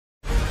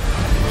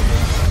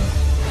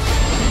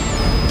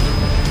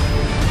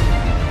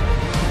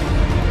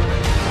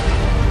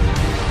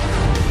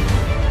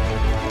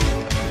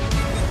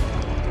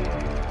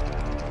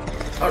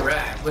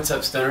What's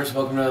up, stoners?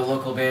 Welcome to the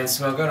local band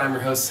Smokeout. I'm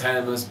your host,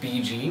 Most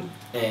BG,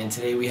 and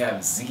today we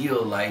have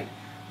Zeolite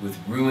with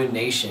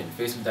Ruination.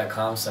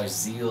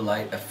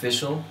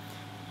 Facebook.com/ZeoliteOfficial.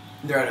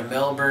 They're out of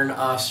Melbourne,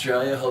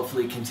 Australia.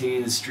 Hopefully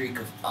continue the streak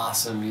of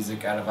awesome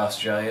music out of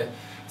Australia.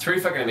 It's pretty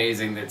fucking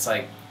amazing that it's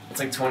like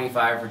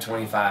 25 for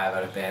 25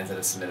 out of bands that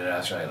have submitted to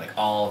Australia. Like,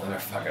 all of them are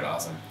fucking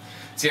awesome.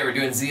 So yeah, we're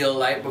doing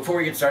Zeolite. Before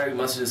we get started, we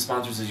must do the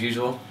sponsors as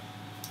usual.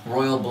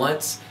 Royal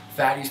Blunts,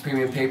 Fatty's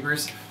Premium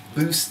Papers,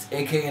 Boost,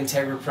 aka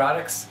Integra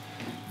Products,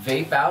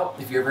 Vape Out.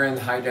 If you're ever in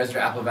the High Desert,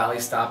 Apple Valley,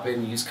 stop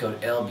in, use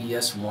code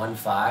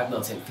LBS15.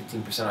 They'll take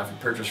 15% off your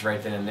purchase right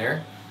then and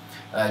there.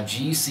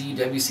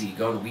 GCWC.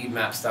 Go to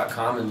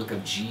weedmaps.com and look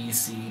up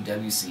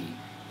GCWC.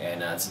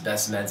 And it's the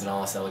best meds in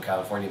all of Southern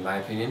California, in my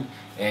opinion.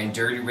 And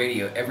Dirty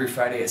Radio, every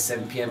Friday at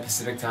 7 p.m.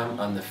 Pacific Time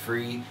on the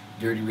free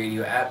Dirty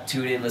Radio app.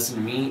 Tune in, listen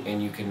to me,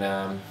 and you can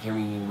hear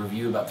me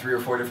review about 3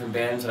 or 4 different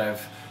bands that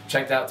I've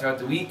checked out throughout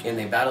the week, and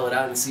they battle it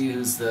out and see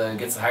who's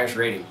gets the highest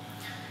rating.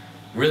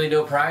 Really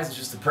no prize, it's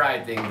just a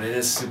pride thing, but it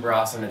is super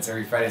awesome. It's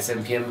every Friday at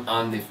 7 p.m.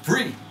 on the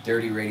free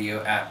Dirty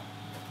Radio app.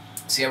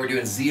 So yeah, we're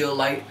doing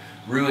Zeolite,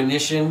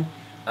 Ruination.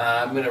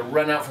 I'm going to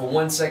run out for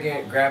 1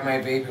 second, grab my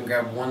vape, and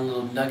grab one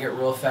little nugget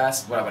real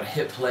fast, but I'm going to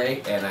hit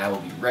play, and I will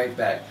be right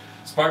back.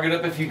 Spark it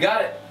up if you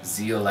got it.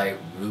 Zeolite,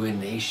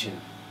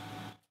 Ruination.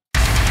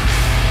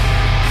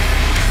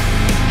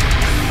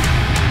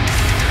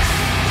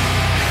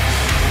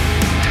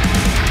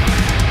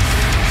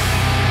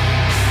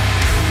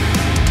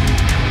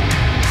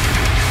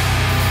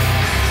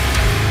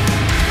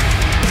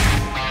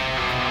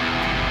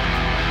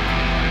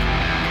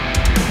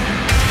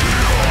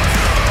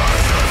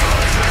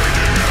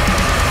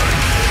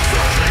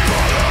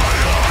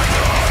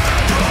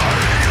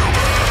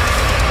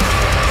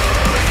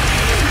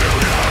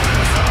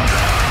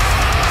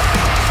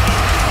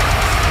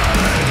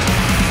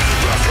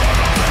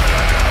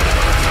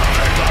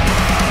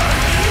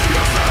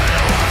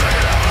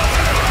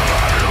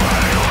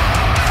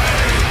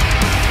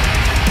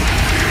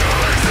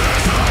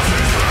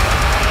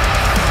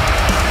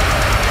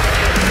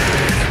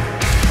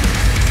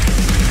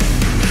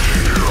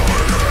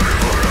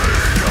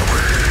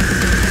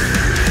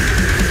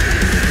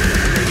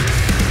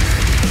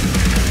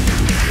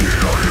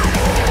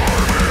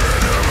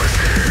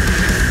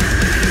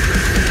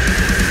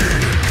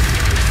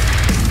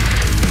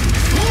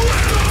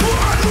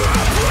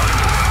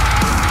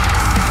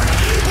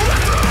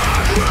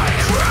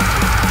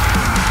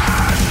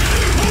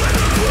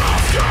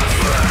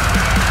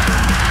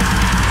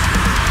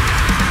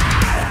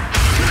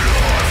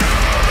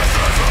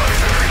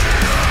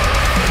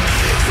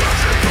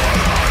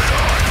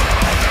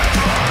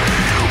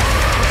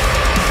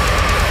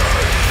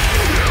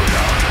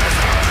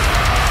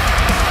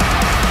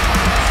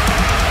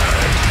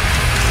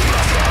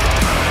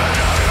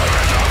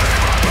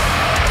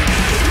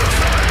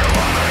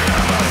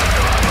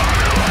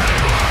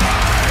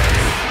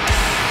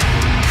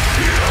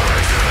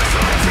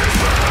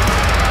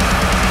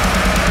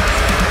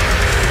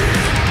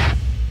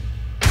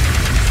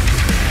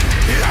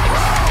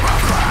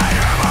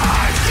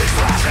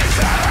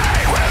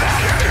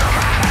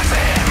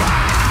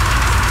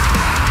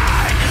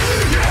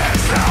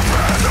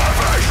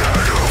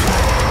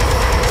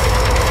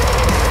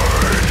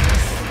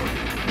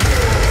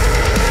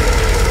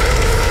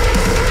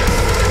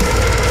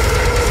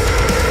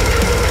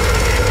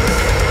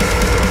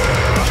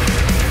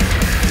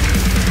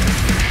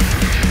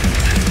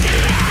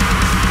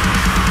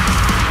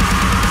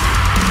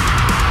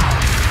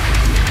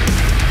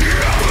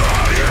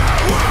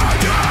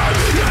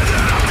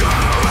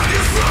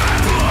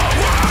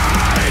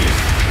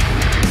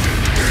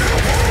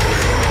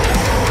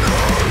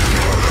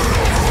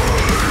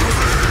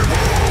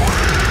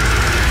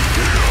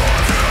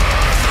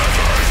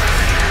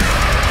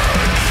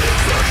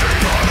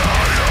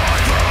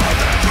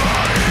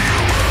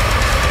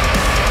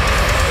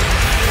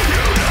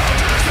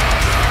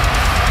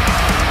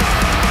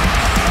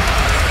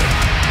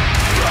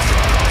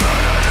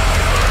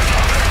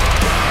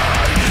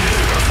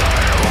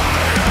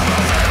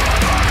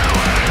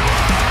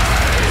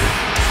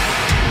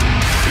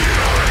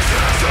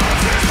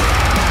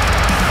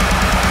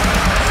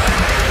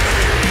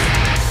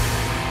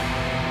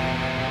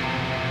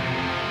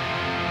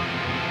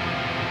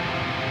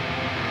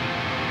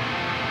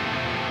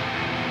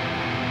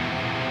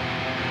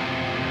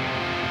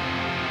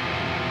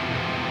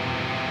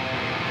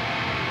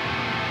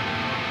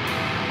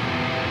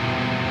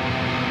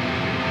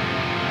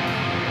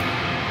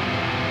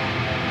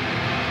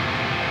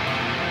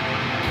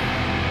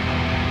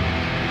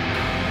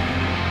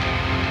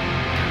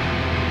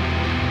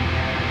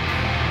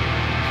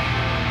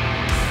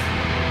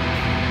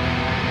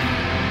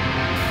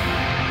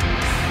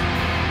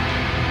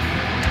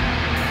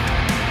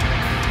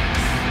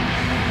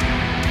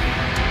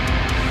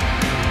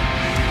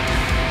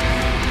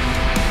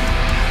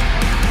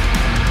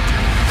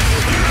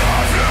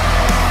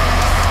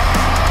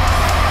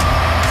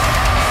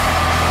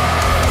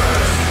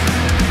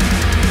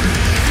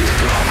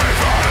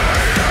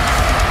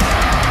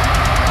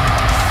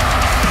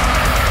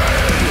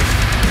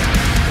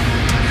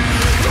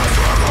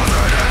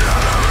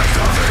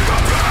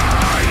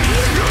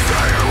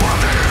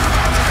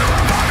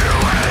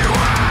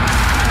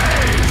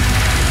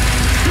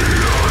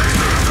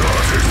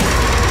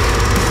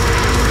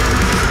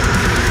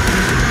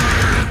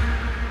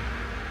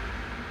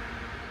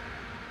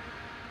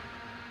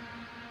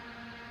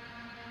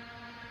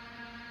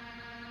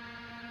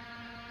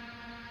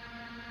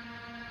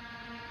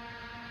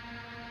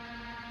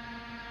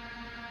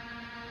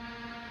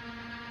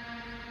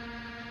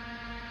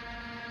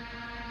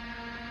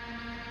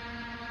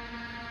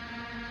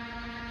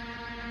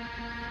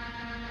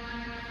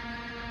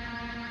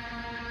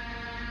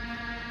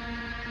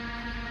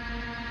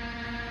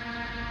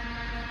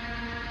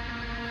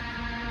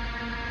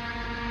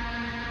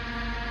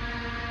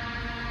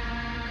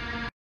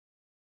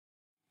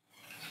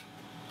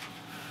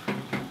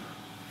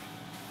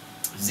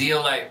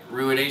 Zeolite,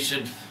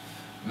 Ruination,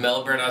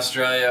 Melbourne,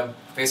 Australia.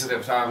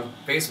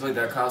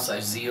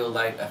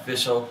 Facebook.com/Zeolite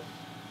official.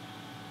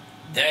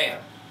 Damn,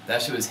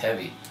 that shit was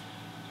heavy.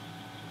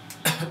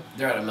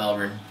 They're out of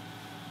Melbourne,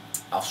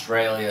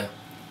 Australia.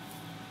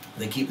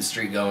 They keep the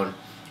streak going.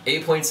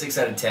 8.6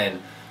 out of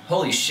 10.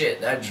 Holy shit,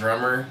 that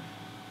drummer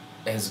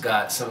has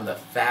got some of the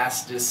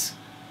fastest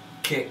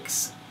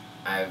kicks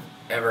I've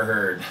ever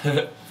heard.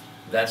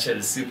 That shit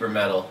is super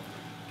metal.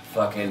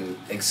 Fucking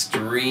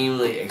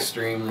extremely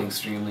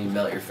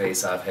melt your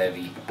face off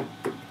heavy.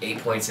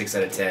 8.6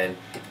 out of 10. I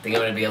think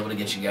I'm going to be able to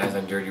get you guys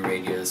on Dirty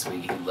Radio this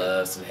week if you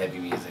love some heavy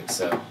music.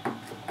 So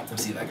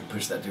let's see if I can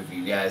push that through for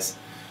you guys.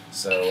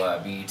 So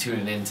be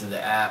tuning into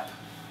the app.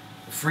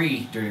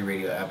 Free Dirty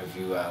Radio app if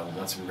you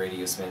want some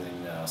radio spins,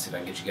 and I'll see if I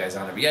can get you guys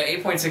on it. But yeah,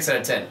 8.6 out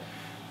of 10.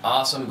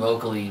 Awesome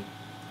vocally.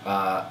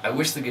 I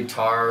wish the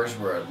guitars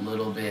were a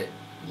little bit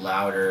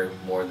louder,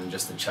 more than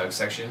just the chug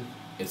section.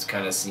 It's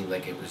kind of seemed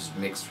like it was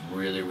mixed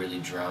really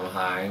drum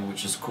high,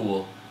 which is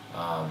cool.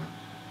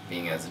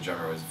 Being as the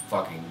drummer was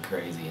fucking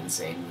crazy,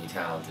 insanely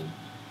talented.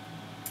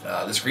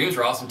 The screams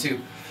were awesome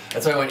too.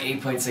 That's why I went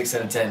 8.6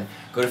 out of 10.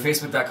 Go to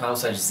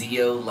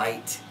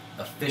Facebook.com/Zeolite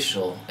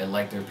official and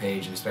like their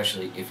page, and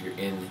especially if you're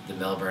in the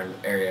Melbourne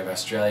area of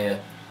Australia,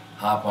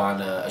 hop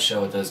on a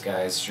show with those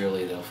guys.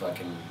 Surely they'll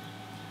fucking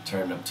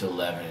turn up to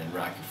 11 and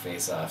rock your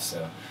face off.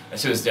 So that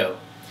shit was dope.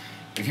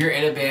 If you're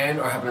in a band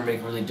or happen to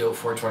make a really dope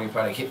 420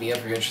 product, hit me up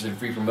if you're interested in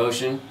free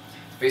promotion.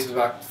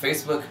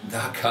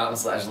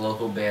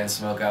 Facebook.com/local band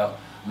Smokeout.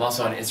 I'm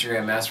also on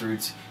Instagram,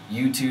 Massroots,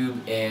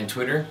 YouTube, and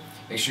Twitter.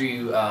 Make sure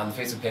you on the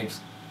Facebook page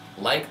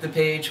like the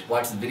page,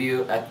 watch the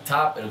video at the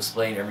top. It'll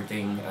explain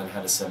everything on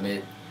how to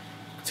submit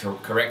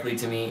correctly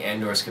to me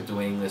and or skip the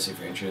waiting list if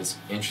you're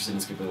interested in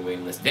skipping the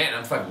waiting list. Damn,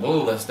 I'm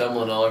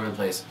stumbling all over the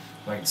place.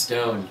 I'm fucking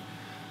stoned.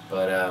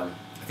 But I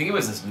think it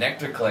was this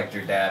nectar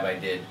collector dab I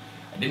did.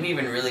 I didn't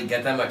even really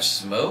get that much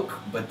smoke,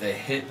 but the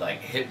hit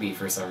hit me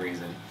for some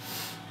reason.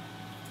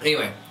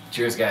 Anyway,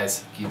 cheers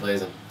guys. Keep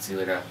blazing. See you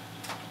later on.